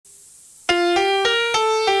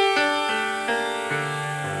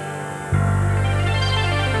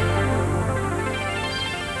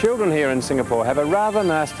Children here in Singapore have a rather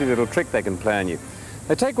nasty little trick they can play on you.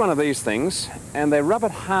 They take one of these things and they rub it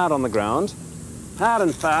hard on the ground, hard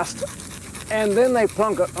and fast, and then they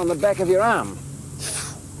plonk it on the back of your arm.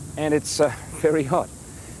 And it's very hot,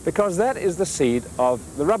 because that is the seed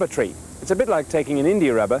of the rubber tree. It's a bit like taking an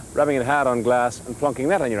India rubber, rubbing it hard on glass and plonking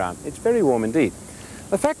that on your arm. It's very warm indeed.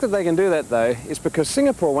 The fact that they can do that, though, is because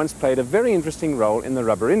Singapore once played a very interesting role in the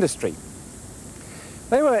rubber industry.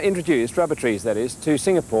 They were introduced, rubber trees that is, to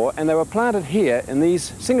Singapore, and they were planted here in these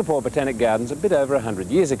Singapore Botanic Gardens a bit over 100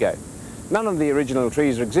 years ago. None of the original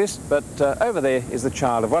trees exist, but over there is the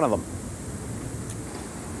child of one of them.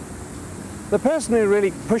 The person who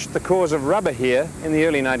really pushed the cause of rubber here in the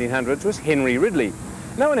early 1900s was Henry Ridley.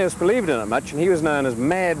 No one else believed in it much, and he was known as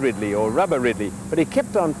Mad Ridley or Rubber Ridley, but he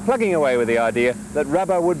kept on plugging away with the idea that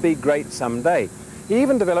rubber would be great someday. He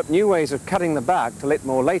even developed new ways of cutting the bark to let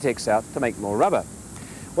more latex out to make more rubber.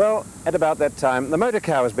 Well, at about that time, the motor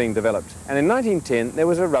car was being developed, and in 1910 there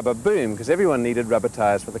was a rubber boom because everyone needed rubber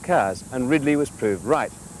tyres for the cars, and Ridley was proved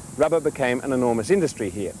right. Rubber became an enormous industry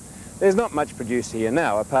here. There's not much produced here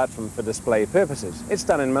now, apart from for display purposes. It's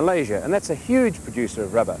done in Malaysia, and that's a huge producer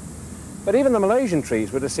of rubber. But even the Malaysian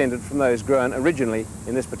trees were descended from those grown originally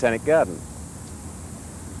in this botanic garden.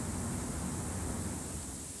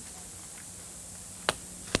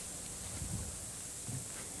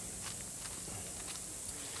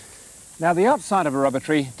 Now, the outside of a rubber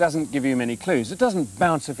tree doesn't give you many clues. It doesn't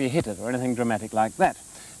bounce if you hit it or anything dramatic like that.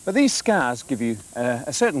 But these scars give you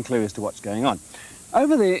a certain clue as to what's going on.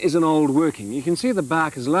 Over there is an old working. You can see the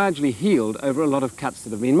bark is largely healed over a lot of cuts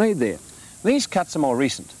that have been made there. These cuts are more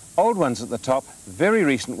recent. Old ones at the top, very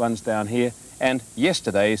recent ones down here, and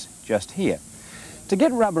yesterday's just here. To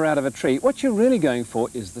get rubber out of a tree, what you're really going for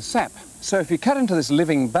is the sap. So if you cut into this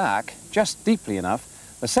living bark just deeply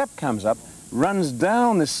enough, the sap comes up, runs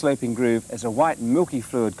down this sloping groove as a white milky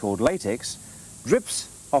fluid called latex, drips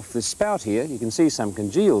off this spout here, you can see some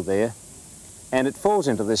congealed there, and it falls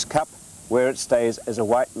into this cup where it stays as a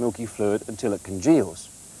white milky fluid until it congeals.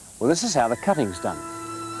 Well, this is how the cutting's done.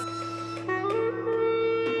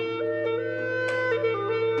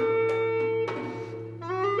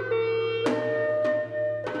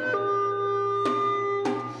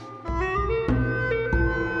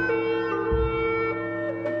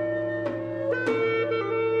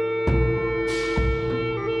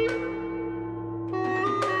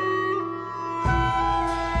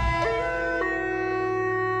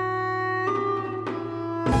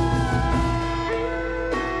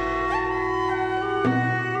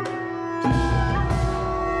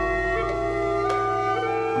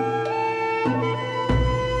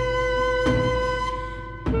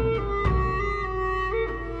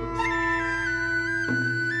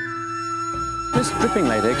 This dripping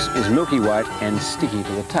latex is milky white and sticky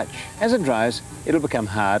to the touch. As it dries, it'll become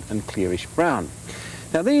hard and clearish brown.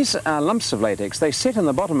 Now, these are lumps of latex. They set in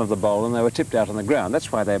the bottom of the bowl and they were tipped out on the ground.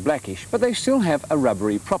 That's why they're blackish, but they still have a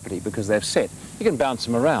rubbery property because they've set. You can bounce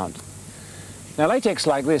them around. Now, latex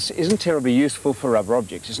like this isn't terribly useful for rubber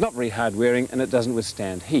objects. It's not very hard wearing and it doesn't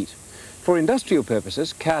withstand heat. For industrial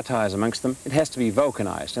purposes, car tyres amongst them, it has to be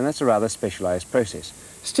vulcanized, and that's a rather specialized process.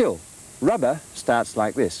 Still, rubber starts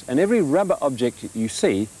like this, and every rubber object you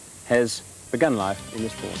see has begun life in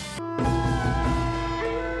this form.